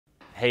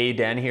Hey,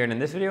 Dan here, and in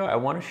this video I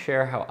want to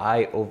share how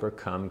I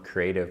overcome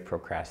creative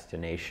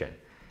procrastination.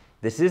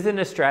 This isn't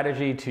a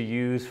strategy to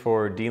use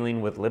for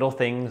dealing with little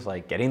things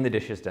like getting the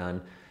dishes done,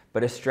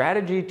 but a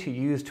strategy to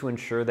use to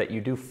ensure that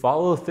you do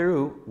follow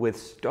through with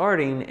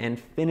starting and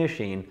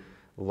finishing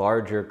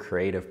larger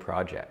creative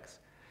projects.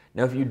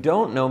 Now, if you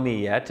don't know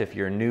me yet, if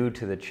you're new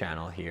to the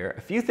channel here,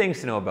 a few things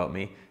to know about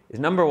me is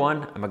number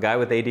one, I'm a guy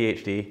with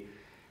ADHD.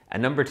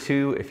 And number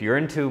two, if you're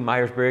into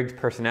Myers-Briggs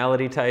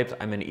personality types,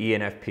 I'm an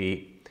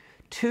ENFP.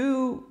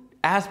 Two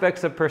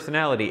aspects of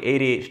personality,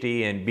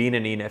 ADHD and being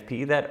an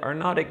ENFP, that are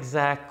not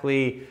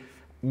exactly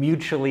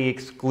mutually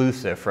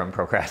exclusive from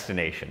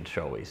procrastination,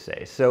 shall we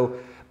say. So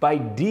by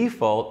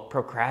default,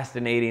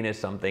 procrastinating is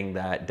something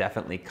that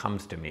definitely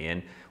comes to me.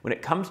 And when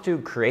it comes to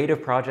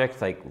creative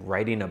projects like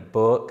writing a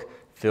book,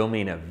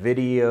 filming a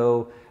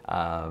video,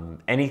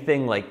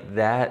 anything like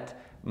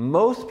that,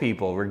 most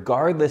people,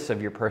 regardless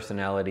of your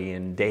personality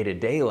in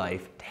day-to-day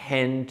life,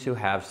 tend to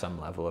have some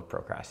level of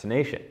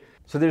procrastination.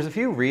 So there's a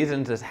few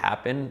reasons this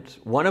happens,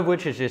 one of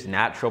which is just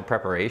natural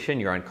preparation.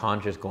 You're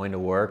unconscious going to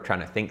work,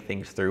 trying to think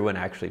things through and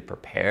actually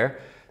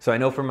prepare. So I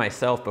know for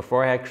myself,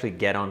 before I actually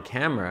get on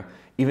camera,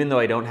 even though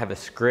I don't have a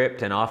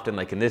script, and often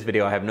like in this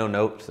video, I have no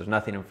notes, there's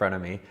nothing in front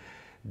of me,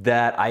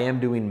 that I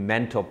am doing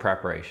mental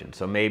preparation.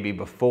 So maybe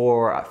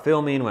before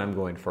filming, when I'm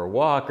going for a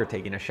walk or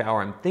taking a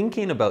shower, I'm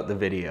thinking about the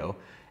video,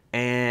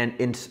 and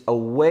in a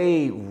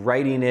way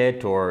writing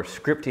it or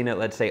scripting it,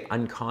 let's say,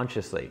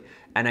 unconsciously.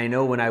 And I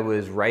know when I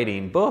was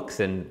writing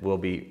books, and will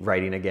be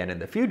writing again in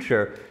the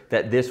future,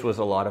 that this was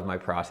a lot of my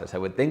process. I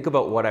would think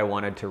about what I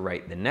wanted to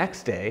write the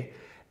next day,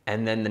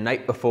 and then the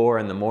night before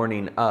and the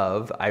morning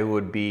of, I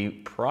would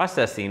be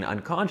processing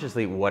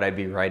unconsciously what I'd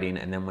be writing,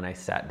 and then when I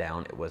sat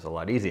down, it was a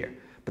lot easier.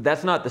 But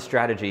that's not the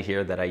strategy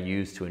here that I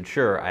use to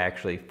ensure I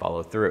actually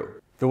follow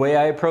through. The way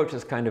I approach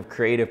this kind of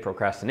creative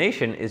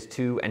procrastination is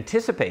to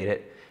anticipate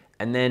it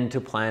and then to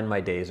plan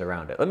my days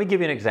around it. Let me give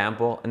you an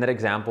example, and that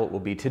example will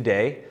be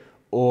today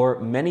or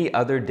many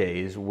other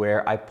days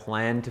where I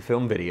plan to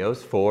film videos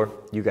for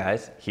you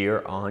guys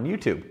here on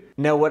YouTube.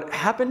 Now, what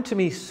happened to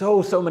me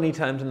so many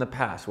times in the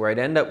past where I'd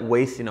end up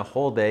wasting a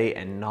whole day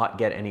and not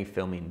get any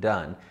filming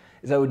done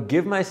is I would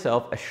give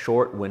myself a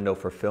short window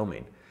for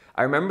filming.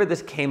 I remember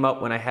this came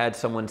up when I had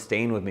someone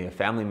staying with me, a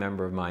family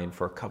member of mine,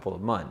 for a couple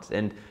of months.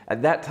 And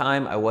at that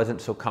time, I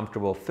wasn't so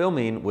comfortable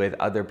filming with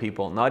other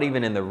people, not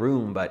even in the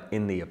room, but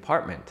in the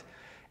apartment.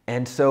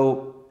 And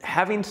so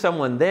having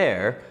someone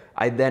there,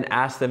 I then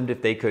asked them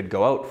if they could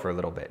go out for a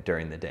little bit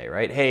during the day,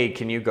 right? Hey,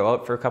 can you go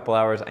out for a couple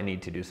hours? I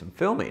need to do some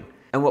filming.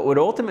 And what would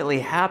ultimately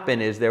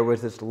happen is there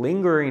was this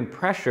lingering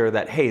pressure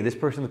that, hey, this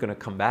person's gonna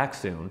come back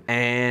soon.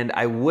 And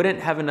I wouldn't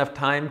have enough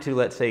time to,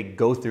 let's say,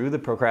 go through the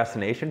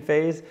procrastination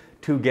phase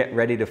to get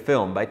ready to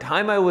film. By the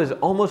time I was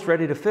almost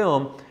ready to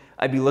film,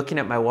 I'd be looking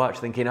at my watch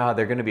thinking, oh,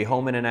 they're gonna be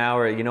home in an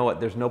hour. You know what,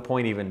 there's no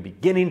point even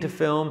beginning to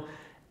film.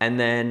 And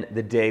then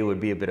the day would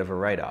be a bit of a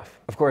write-off.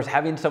 Of course,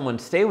 having someone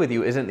stay with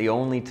you isn't the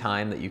only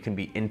time that you can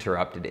be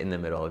interrupted in the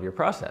middle of your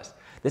process.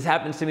 This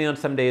happens to me on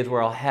some days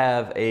where I'll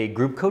have a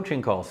group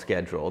coaching call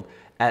scheduled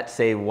at,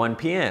 say, 1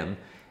 p.m.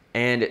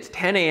 and it's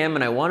 10 a.m.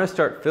 and I want to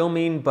start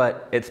filming,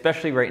 but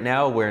especially right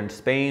now, we're in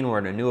Spain, we're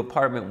in a new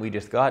apartment we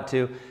just got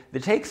to.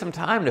 It takes some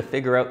time to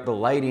figure out the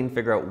lighting,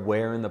 figure out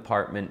where in the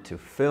apartment to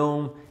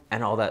film,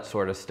 and all that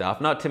sort of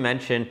stuff. Not to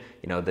mention,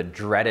 you know, the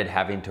dreaded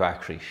having to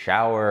actually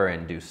shower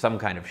and do some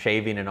kind of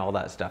shaving and all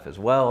that stuff as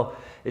well.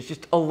 It's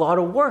just a lot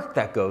of work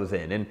that goes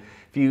in. And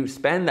if you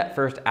spend that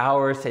first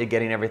hour, say,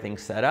 getting everything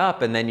set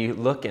up, and then you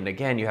look and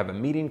again, you have a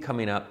meeting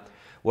coming up,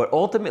 what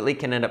ultimately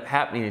can end up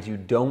happening is you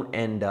don't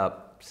end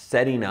up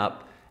setting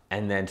up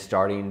and then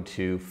starting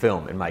to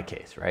film, in my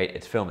case, right?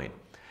 It's filming.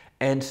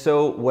 And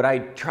so what I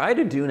try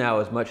to do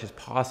now as much as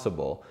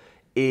possible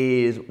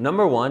is,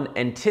 number one,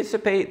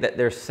 anticipate that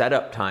there's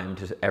setup time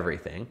to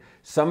everything.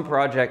 Some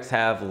projects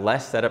have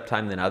less setup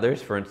time than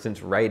others. For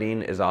instance,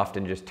 writing is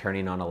often just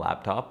turning on a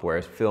laptop,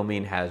 whereas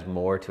filming has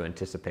more to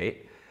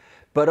anticipate.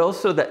 But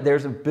also that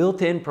there's a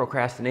built-in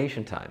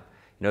procrastination time.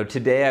 You know,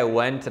 today I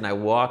went and I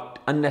walked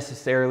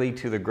unnecessarily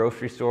to the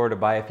grocery store to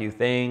buy a few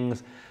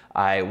things.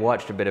 I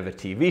watched a bit of a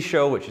TV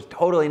show, which is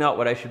totally not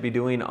what I should be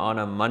doing on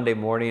a Monday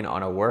morning,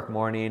 on a work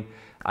morning.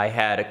 I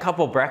had a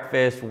couple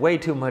breakfasts, way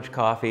too much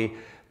coffee.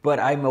 But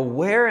I'm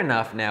aware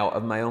enough now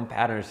of my own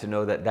patterns to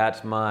know that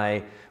that's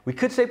my, we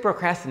could say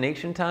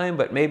procrastination time,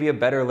 but maybe a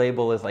better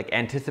label is like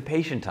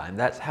anticipation time.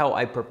 That's how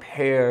I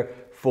prepare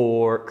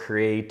for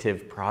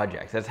creative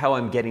projects. That's how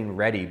I'm getting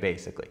ready,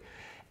 basically.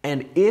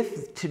 And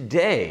if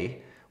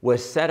today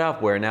was set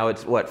up where now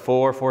it's what,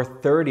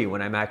 4:30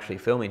 when I'm actually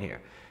filming here.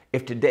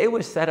 If today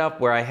was set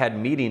up where I had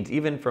meetings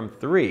even from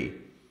 3,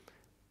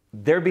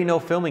 there'd be no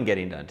filming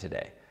getting done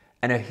today.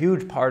 And a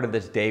huge part of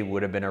this day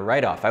would have been a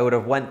write-off. I would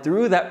have went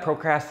through that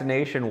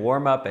procrastination,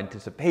 warm-up,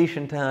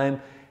 anticipation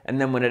time, and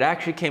then when it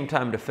actually came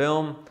time to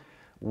film,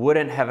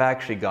 wouldn't have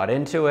actually got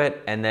into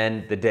it, and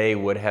then the day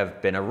would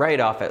have been a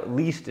write-off, at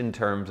least in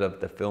terms of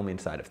the filming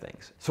side of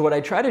things. So what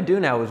I try to do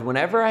now is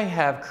whenever I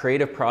have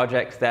creative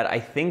projects that I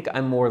think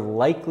I'm more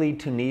likely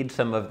to need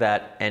some of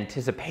that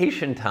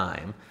anticipation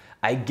time,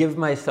 I give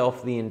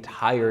myself the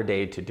entire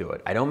day to do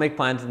it. I don't make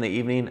plans in the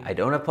evening, I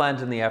don't have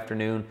plans in the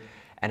afternoon,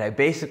 and I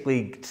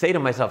basically say to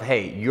myself,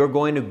 hey, you're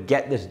going to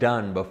get this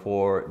done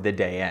before the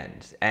day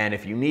ends. And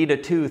if you need a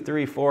 2,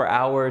 3, 4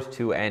 hours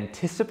to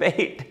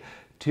anticipate,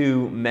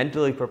 to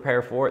mentally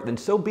prepare for it, then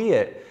so be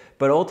it.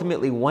 But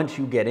ultimately, once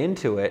you get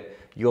into it,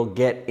 you'll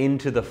get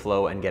into the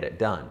flow and get it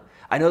done.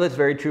 I know that's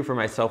very true for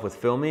myself with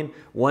filming.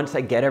 Once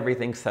I get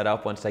everything set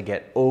up, once I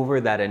get over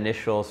that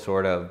initial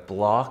sort of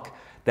block,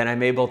 then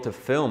I'm able to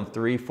film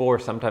 3, 4,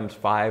 sometimes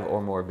 5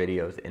 or more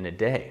videos in a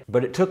day.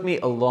 But it took me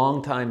a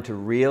long time to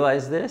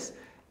realize this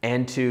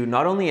and to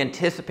not only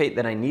anticipate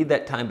that I need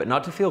that time, but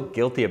not to feel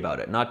guilty about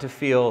it, not to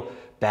feel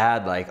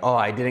bad like, oh,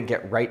 I didn't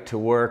get right to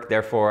work,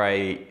 therefore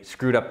I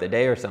screwed up the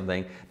day or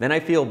something. Then I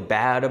feel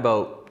bad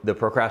about the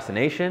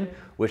procrastination,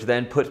 which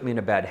then puts me in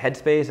a bad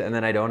headspace, and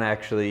then I don't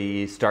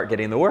actually start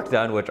getting the work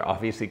done, which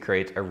obviously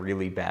creates a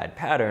really bad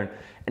pattern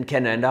and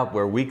can end up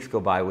where weeks go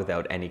by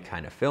without any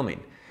kind of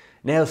filming.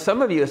 Now,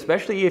 some of you,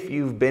 especially if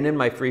you've been in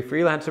my free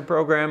freelancer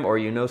program or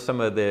you know some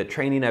of the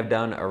training I've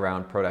done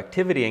around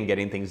productivity and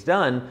getting things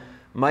done,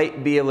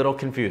 might be a little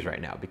confused right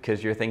now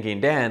because you're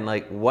thinking, Dan,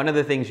 like one of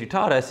the things you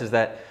taught us is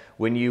that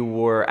when you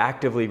were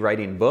actively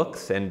writing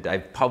books, and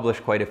I've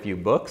published quite a few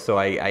books, so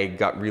I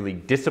got really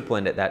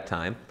disciplined at that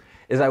time,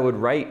 is I would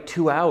write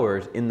 2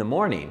 hours in the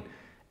morning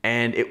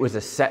and it was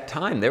a set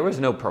time. There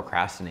was no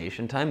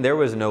procrastination time. There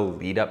was no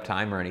lead up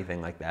time or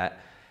anything like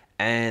that.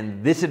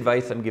 And this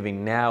advice I'm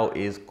giving now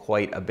is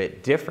quite a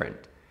bit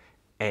different.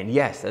 And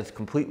yes, that's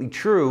completely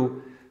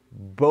true.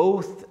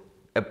 Both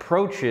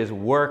approaches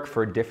work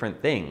for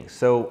different things.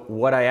 So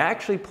what I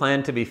actually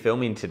plan to be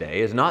filming today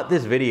is not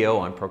this video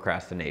on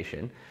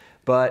procrastination,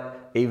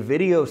 but a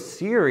video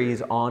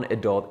series on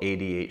adult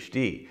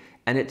ADHD.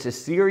 And it's a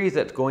series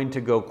that's going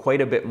to go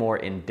quite a bit more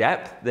in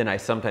depth than I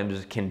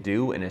sometimes can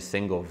do in a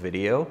single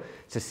video.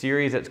 It's a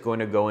series that's going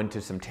to go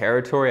into some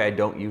territory I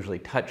don't usually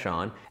touch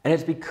on. And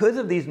it's because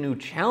of these new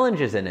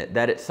challenges in it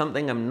that it's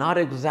something I'm not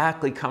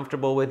exactly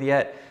comfortable with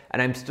yet.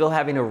 And I'm still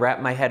having to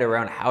wrap my head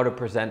around how to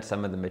present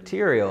some of the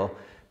material.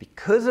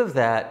 Because of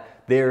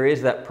that, there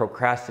is that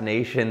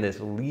procrastination, this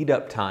lead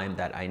up time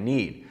that I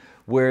need.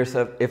 Whereas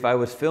if I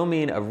was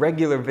filming a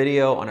regular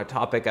video on a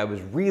topic I was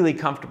really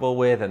comfortable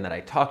with and that I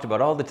talked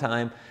about all the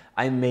time,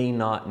 I may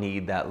not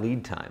need that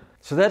lead time.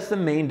 So that's the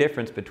main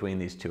difference between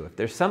these two. If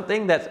there's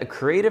something that's a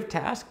creative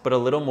task but a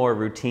little more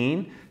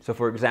routine, so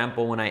for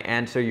example, when I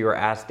answer your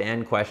Ask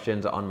Dan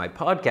questions on my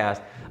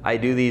podcast, I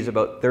do these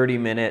about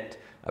 30-minute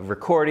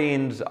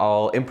recordings.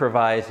 I'll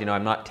improvise,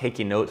 I'm not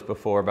taking notes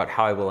before about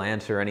how I will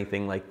answer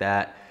anything like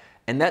that.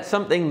 And that's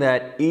something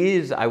that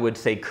is, I would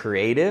say,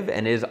 creative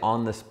and is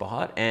on the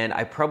spot. And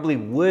I probably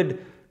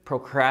would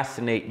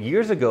procrastinate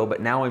years ago,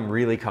 but now I'm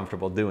really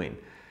comfortable doing.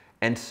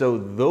 And so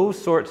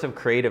those sorts of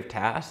creative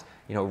tasks,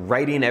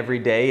 writing every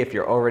day, if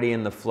you're already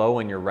in the flow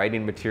and you're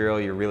writing material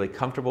you're really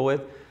comfortable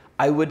with,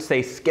 I would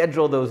say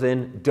schedule those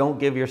in. Don't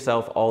give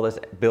yourself all this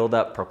build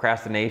up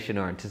procrastination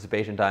or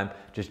anticipation time.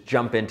 Just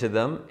jump into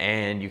them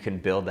and you can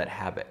build that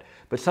habit.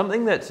 But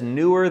something that's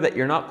newer, that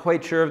you're not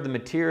quite sure of the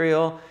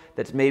material,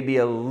 that's maybe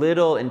a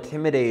little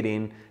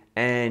intimidating,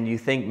 and you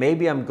think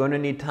maybe I'm going to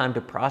need time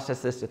to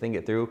process this, to think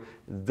it through,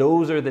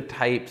 those are the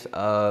types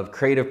of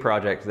creative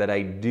projects that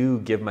I do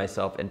give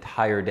myself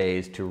entire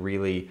days to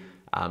really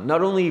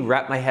not only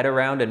wrap my head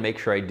around and make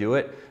sure I do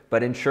it,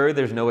 but ensure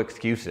there's no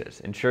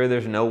excuses, ensure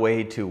there's no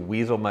way to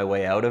weasel my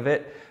way out of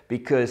it,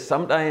 because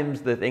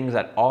sometimes the things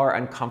that are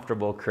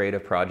uncomfortable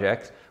creative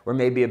projects, we're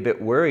maybe a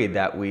bit worried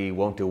that we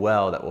won't do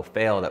well, that we'll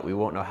fail, that we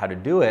won't know how to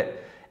do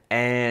it.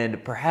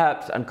 And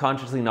perhaps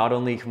unconsciously, not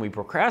only can we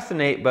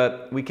procrastinate,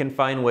 but we can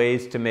find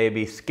ways to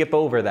maybe skip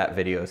over that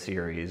video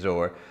series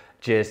or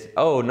just,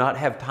 not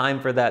have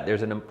time for that.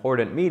 There's an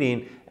important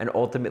meeting, and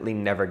ultimately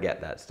never get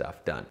that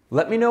stuff done.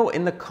 Let me know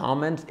in the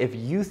comments if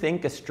you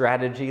think a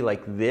strategy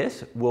like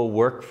this will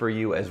work for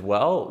you as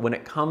well when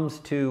it comes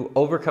to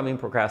overcoming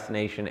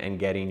procrastination and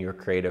getting your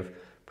creative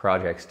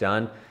projects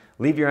done.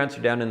 Leave your answer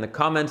down in the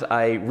comments.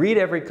 I read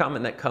every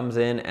comment that comes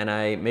in, and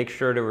I make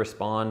sure to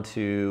respond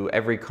to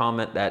every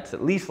comment that's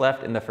at least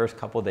left in the first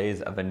couple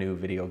days of a new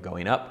video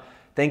going up.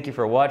 Thank you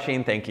for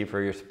watching. Thank you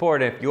for your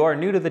support. If you are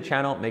new to the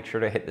channel, make sure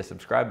to hit the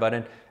subscribe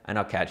button, and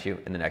I'll catch you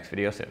in the next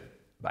video soon.